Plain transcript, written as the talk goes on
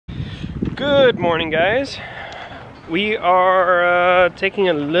Good morning, guys. We are taking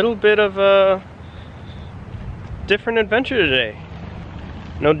a little bit of a different adventure today.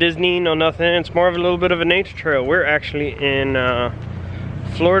 No Disney, no nothing. It's more of a little bit of a nature trail. We're actually in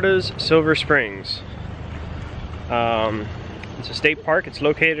Florida's Silver Springs. It's a state park. It's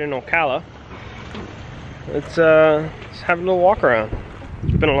located in Ocala. Let's have a little walk around.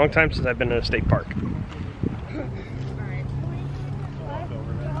 It's been a long time since I've been in a state park.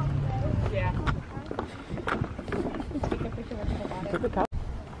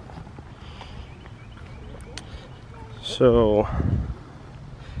 So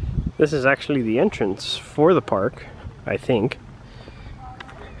this is actually the entrance for the park, I think.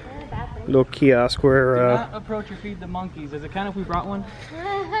 Little kiosk where do not approach or feed the monkeys. Does it count if we brought one?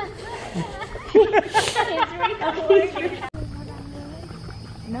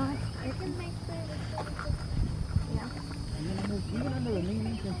 No, I can make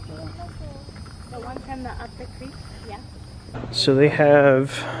the one from the up the creek, yeah. So they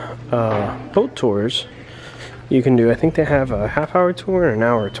have boat tours you can do. I think they have a half-hour tour and an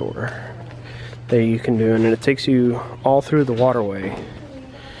hour tour that you can do, and it takes you all through the waterway.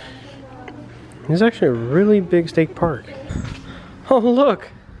 It's actually a really big state park. Oh look,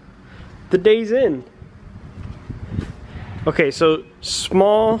 the Days Inn. Okay, so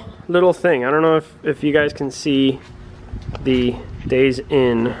small little thing. I don't know if you guys can see the Days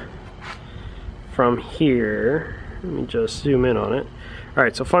Inn from here. Let me just zoom in on it.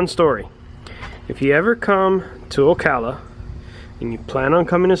 Alright, so fun story. If you ever come to Ocala and you plan on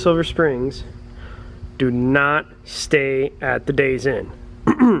coming to Silver Springs, do not stay at the Days Inn.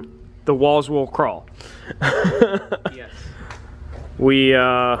 The walls will crawl. Yes. We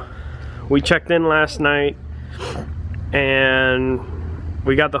checked in last night and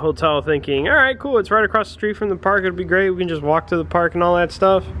we got the hotel thinking, alright, cool, it's right across the street from the park, it'll be great, we can just walk to the park and all that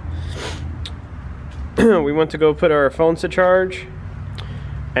stuff. We went to go put our phones to charge,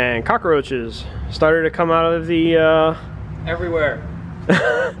 and cockroaches started to come out of the everywhere.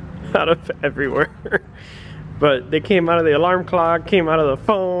 out of everywhere. But they came out of the alarm clock, came out of the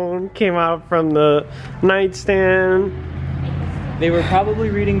phone, came out from the nightstand. They were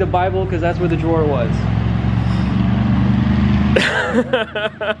probably reading the Bible because that's where the drawer was.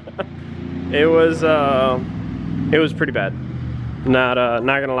 It was pretty bad. Not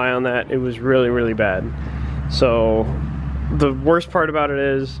gonna lie on that. It was really bad. So the worst part about it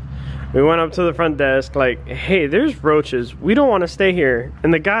is we went up to the front desk like, hey, there's roaches, we don't want to stay here,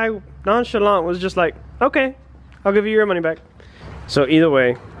 and the guy nonchalant was just like, okay, I'll give you your money back. So either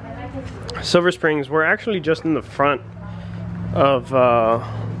way, Silver Springs, we're actually just in the front of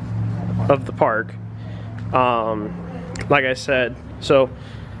the park. Like I said, so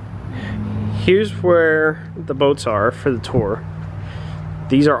here's where the boats are for the tour.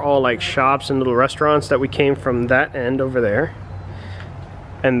 These are all like shops and little restaurants that we came from that end over there.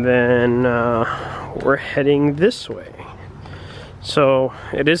 And then we're heading this way. So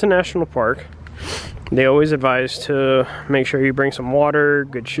it is a national park. They always advise to make sure you bring some water,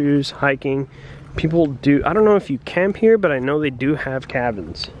 good shoes, hiking. People do, I don't know if you camp here, but I know they do have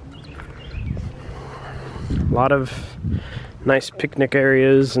cabins. A lot of nice picnic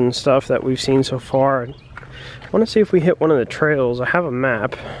areas and stuff that we've seen so far. I want to see if we hit one of the trails. I have a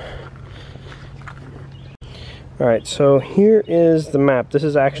map. Alright, so here is the map. This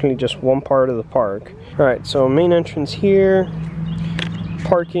is actually just one part of the park. Alright, so main entrance here,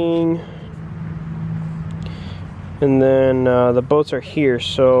 parking, and then the boats are here.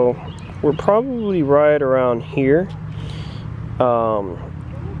 So we're probably right around here.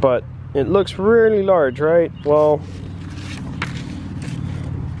 But it looks really large, right? Well,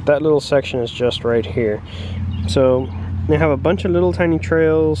 that little section is just right here. So they have a bunch of little tiny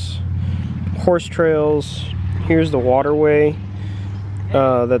trails, horse trails. Here's the waterway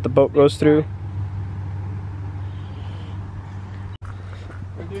that the boat goes through.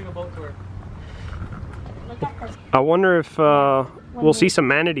 We're doing a boat tour. I wonder if we'll see some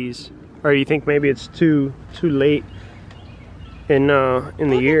manatees, or you think maybe it's too late in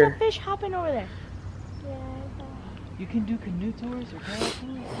the year. Look at the fish hopping over there. Yeah. You can do canoe tours or kayak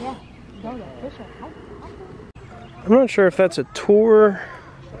tours? Yeah. No, the fish are hopping. I'm not sure if that's a tour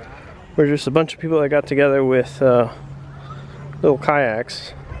or just a bunch of people that got together with little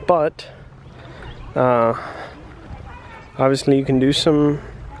kayaks, but obviously you can do some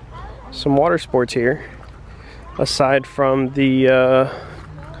water sports here aside from the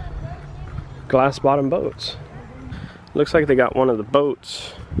glass bottom boats. Looks like they got one of the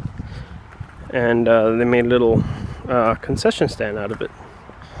boats and they made a little concession stand out of it.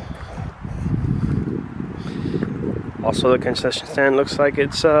 Also, the concession stand looks like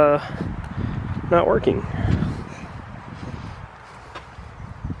it's not working.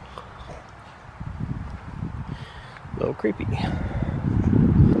 A little creepy.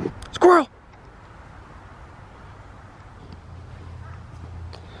 Squirrel!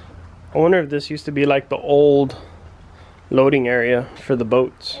 I wonder if this used to be like the old loading area for the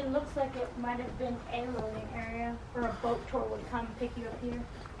boats. It looks like it might have been a loading area, or a boat tour would come pick you up here.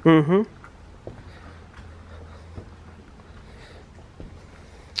 Mm-hmm.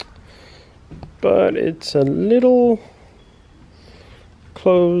 But it's a little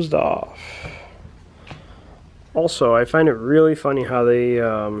closed off. Also, I find it really funny how they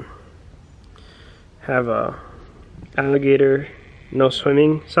have a alligator no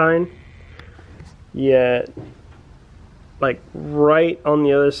swimming sign, yet like right on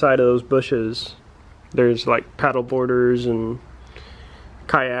the other side of those bushes there's like paddle boarders and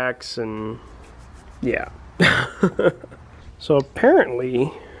kayaks and yeah. So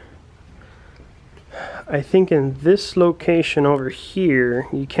apparently I think in this location over here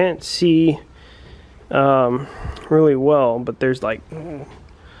you can't see really well, but there's like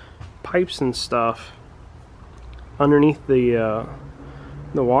pipes and stuff underneath the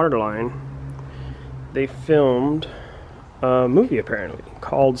water line. They filmed a movie apparently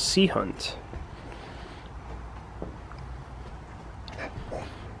called Sea Hunt.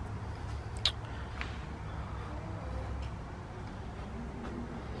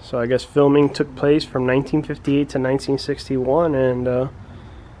 So I guess filming took place from 1958 to 1961 and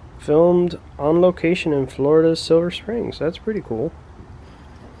filmed on location in Florida's Silver Springs. That's pretty cool.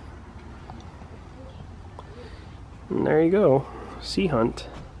 And there you go, Sea Hunt.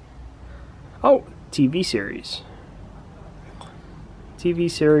 Oh, TV series.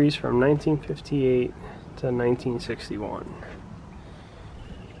 TV series from 1958 to 1961.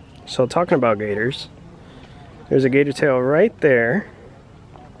 So talking about gators, there's a gator tail right there.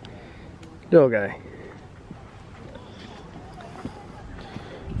 Little guy.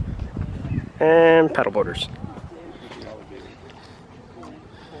 And paddle boarders.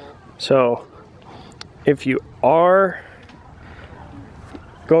 So if you are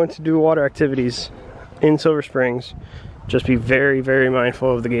going to do water activities in Silver Springs, just be very, very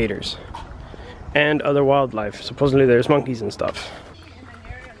mindful of the gators and other wildlife. Supposedly there's monkeys and stuff. In an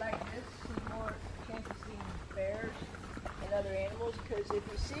area like this, there's more chance of seeing bears and other animals, because if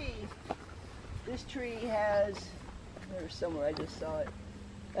you see, this tree has, there's somewhere I just saw it,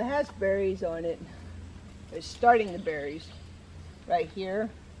 it has berries on it. It's starting the berries right here.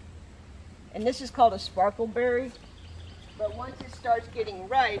 And this is called a sparkleberry. But once it starts getting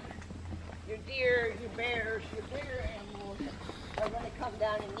ripe, your deer, your bears, your bigger animals are going to come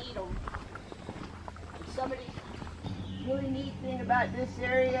down and eat them. Somebody's really neat thing about this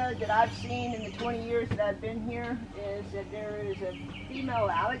area that I've seen in the 20 years that I've been here is that there is a female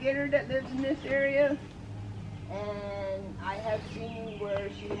alligator that lives in this area, and I have seen where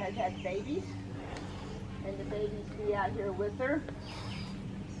she has had babies and the babies be out here with her.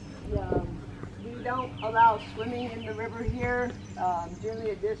 We don't allow swimming in the river here.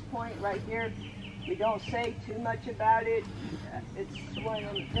 Generally at this point right here, we don't say too much about it. It's one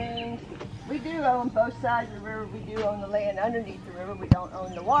of the things. We do own both sides of the river. We do own the land underneath the river. We don't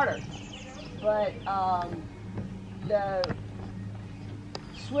own the water. But the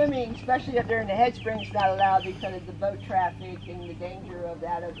swimming, especially up there in the head spring, is not allowed because of the boat traffic and the danger of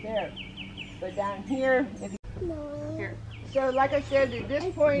that up there. But down here, if you, here. So like I said, at this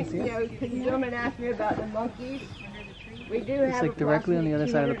point, you know, because the gentleman asked me about the monkeys, we do have it's like directly on the other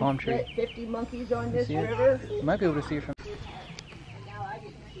side of the palm tree. 50 monkeys on this river. You might be able to see it from. Now I get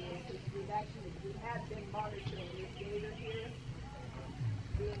to see it because we have been monitoring this gator here.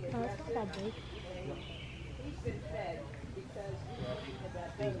 Oh, it's not that big. He's been fed because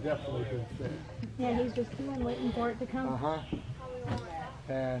He's definitely been fed. Yeah, he's just chilling, waiting for it to come.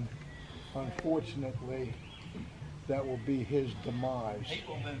 And unfortunately, that will be his demise.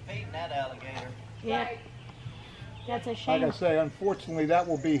 People have been feeding that alligator. Yeah. That's a Like shame. I say, unfortunately, that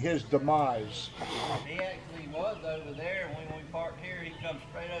will be his demise. He actually was over there, and when we parked here, he come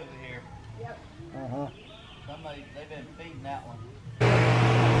straight over here. Yep. Somebody, they've been feeding that one.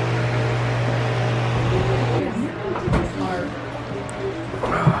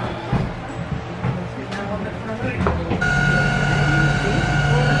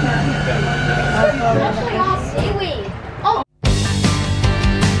 Seaweed.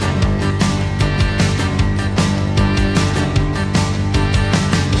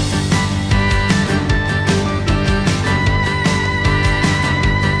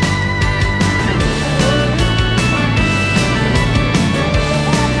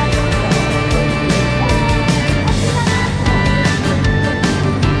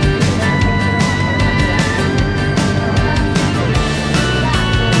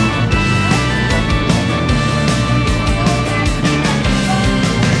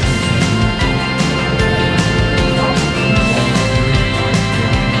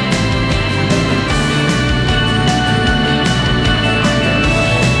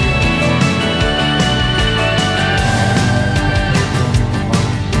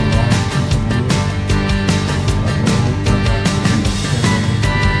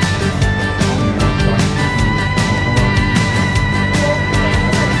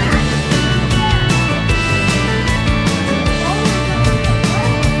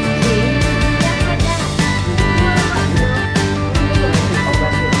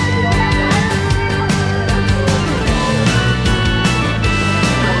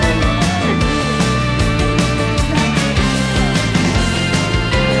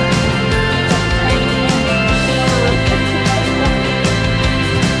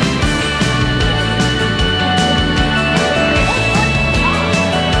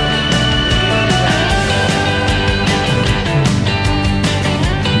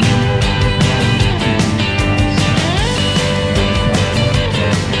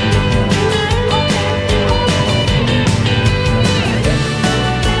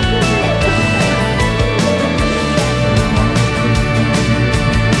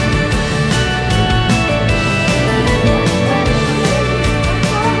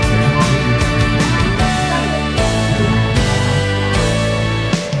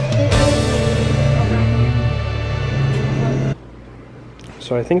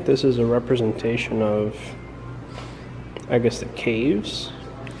 So I think this is a representation of, I guess, the caves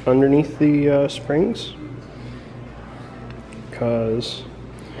underneath the springs, because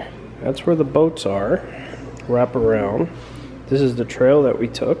that's where the boats are. Wrap around. This is the trail that we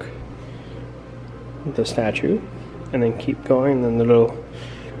took, the statue, and then keep going, and then the little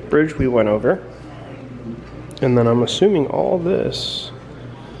bridge we went over. And then I'm assuming all this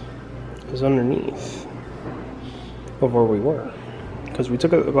is underneath of where we were, because we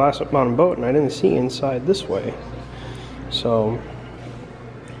took a glass bottom boat and I didn't see inside this way. So,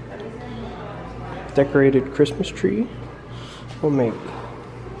 decorated Christmas tree we'll make,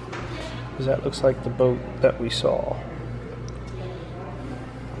 because that looks like the boat that we saw.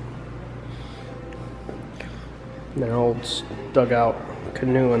 An old dugout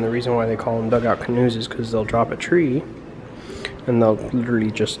canoe, and the reason why they call them dugout canoes is because they'll drop a tree and they'll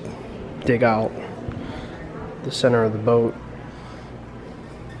literally just dig out the center of the boat.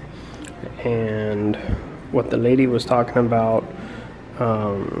 And what the lady was talking about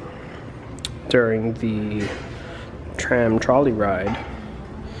during the tram trolley ride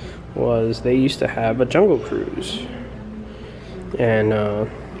was they used to have a jungle cruise, and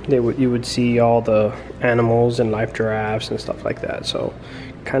you would see all the animals and live giraffes and stuff like that. So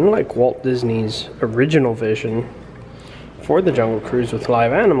kind of like Walt Disney's original vision for the jungle cruise with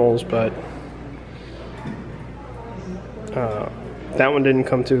live animals, but that one didn't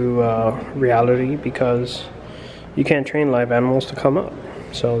come to reality because you can't train live animals to come up.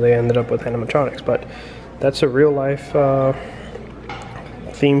 So they ended up with animatronics. But that's a real life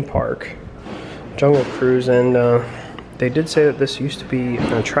theme park, jungle cruise, and they did say that this used to be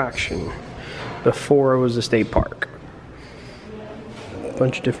an attraction before it was a state park. A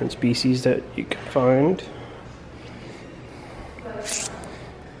bunch of different species that you can find.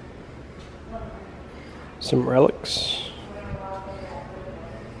 Some relics.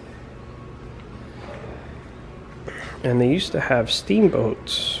 And they used to have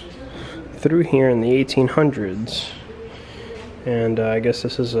steamboats through here in the 1800s. And I guess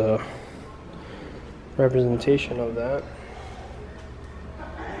this is a representation of that.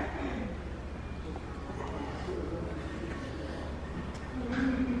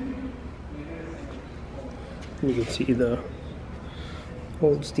 You can see the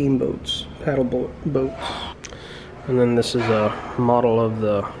old steamboats, paddle boats. And then this is a model of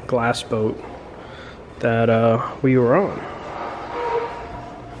the glass boat that we were on.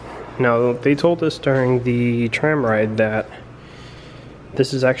 Now, they told us during the tram ride that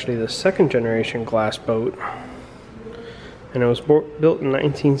this is actually the second generation glass boat, and it was built in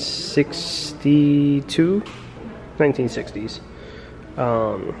 1962, 1960s.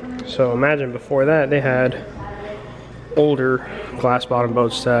 So imagine before that they had older glass bottom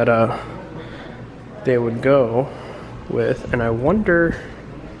boats that they would go with, and I wonder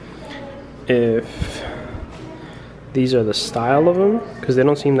if these are the style of them, because they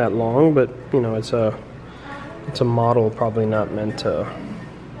don't seem that long, but you know, it's a model probably not meant to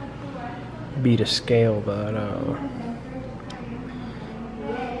be to scale, but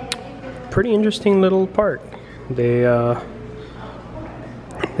pretty interesting little park. They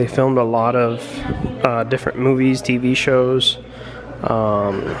filmed a lot of different movies, TV shows.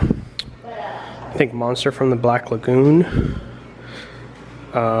 I think Monster from the Black Lagoon,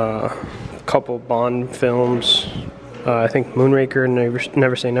 a couple Bond films, I think Moonraker,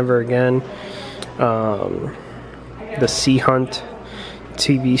 Never Say Never Again, the Sea Hunt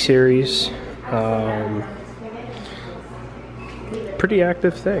TV series. Pretty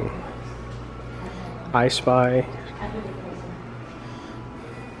active thing. I Spy.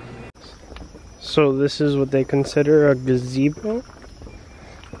 So this is what they consider a gazebo?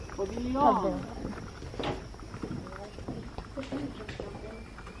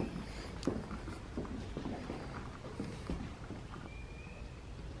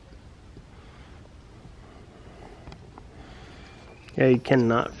 Yeah, you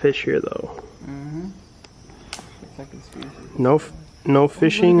cannot fish here though. No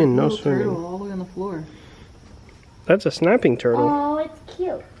fishing and no swimming. All the way on the floor. That's a snapping turtle. Oh, it's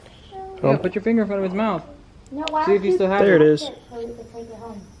cute. Yeah, put your finger in front of his mouth. No, why See if you still have There it. it is. So we can take it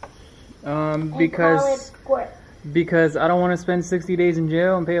home. And call it Because Squirt. I don't want to spend 60 days in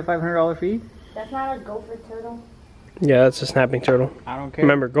jail and pay a $500 fee. That's not a gopher turtle. Yeah, that's a snapping turtle. I don't care.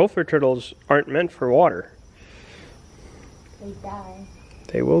 Remember, gopher turtles aren't meant for water. They die.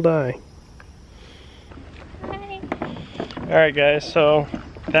 They will die. Alright guys, so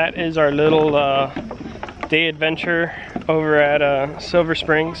that is our little day adventure over at Silver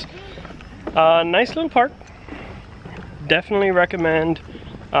Springs. Nice little park. Definitely recommend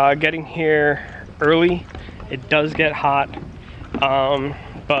getting here early. It does get hot.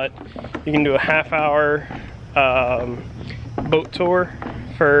 But you can do a half-hour boat tour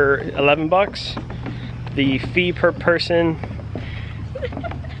for 11 bucks. The fee per person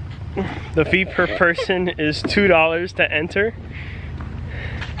is $2 to enter.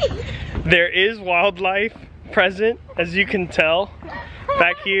 There is wildlife present, as you can tell.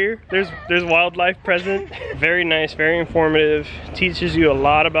 Back here, there's wildlife present. Very nice, very informative. Teaches you a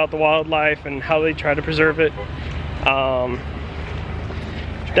lot about the wildlife and how they try to preserve it.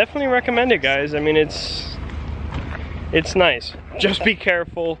 Definitely recommend it, guys. I mean, it's nice. Just be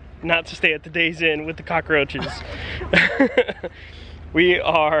careful not to stay at the Days Inn with the cockroaches. We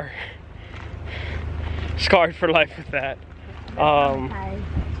are scarred for life with that.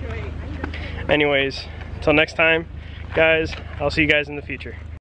 Anyways, until next time, guys, I'll see you guys in the future.